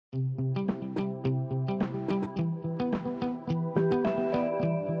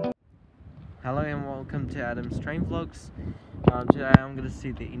welcome to Adam's Train Vlogs. Today I'm going to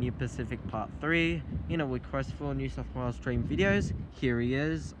see the Indian Pacific Part 3, with Christopher New South Wales train videos. Here he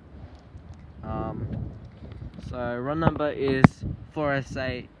is. So run number is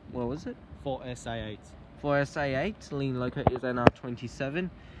 4SA, what was it? 4SA8. 4SA8, lean loco is NR27,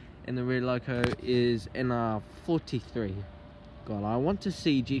 and the rear loco is NR43. God, I want to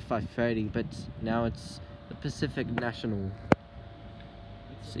see G530, but now it's the Pacific National.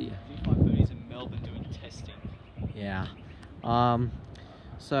 See ya. G530's in Melbourne doing testing. Yeah.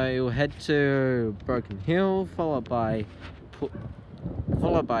 So you'll head to Broken Hill, followed by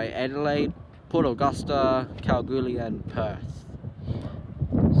Adelaide, Port Augusta, Kalgoorlie, and Perth.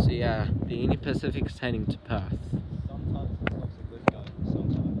 So yeah, the Indian Pacific's heading to Perth. Sometimes it looks a good go,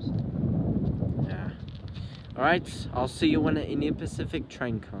 sometimes. Yeah. Alright, I'll see you when the Indian Pacific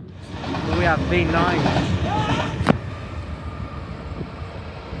train comes. Here we have B9.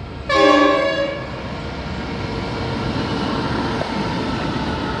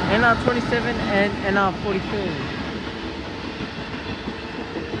 NR27 and NR43.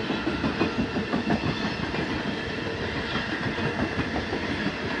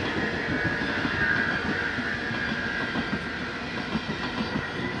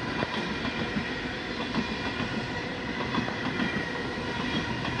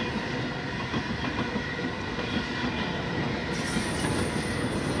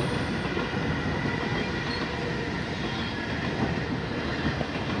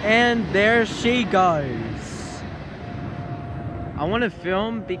 And there she goes. I want to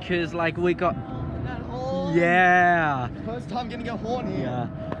film because we got... That horn! Yeah. First time getting a horn here.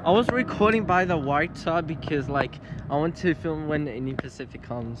 Yeah. I was recording by the white side because I want to film when the Indian Pacific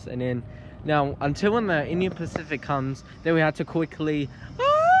comes, and then now until when the Indian Pacific comes, then we had to quickly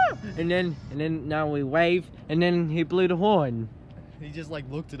and then now we wave, and then he blew the horn. He just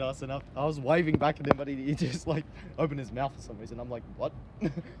looked at us, and I was waving back at him, but he just opened his mouth for some reason. I'm like, what?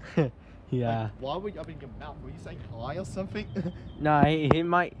 Yeah. Why were you opening your mouth? Were you saying hi or something? No, he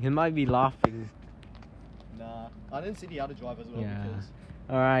might be laughing. Nah, I didn't see the other driver as well. Yeah. Because...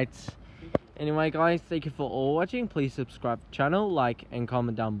 Alright. Anyway guys, thank you for all watching. Please subscribe to the channel, like and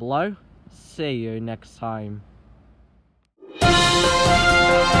comment down below. See you next time.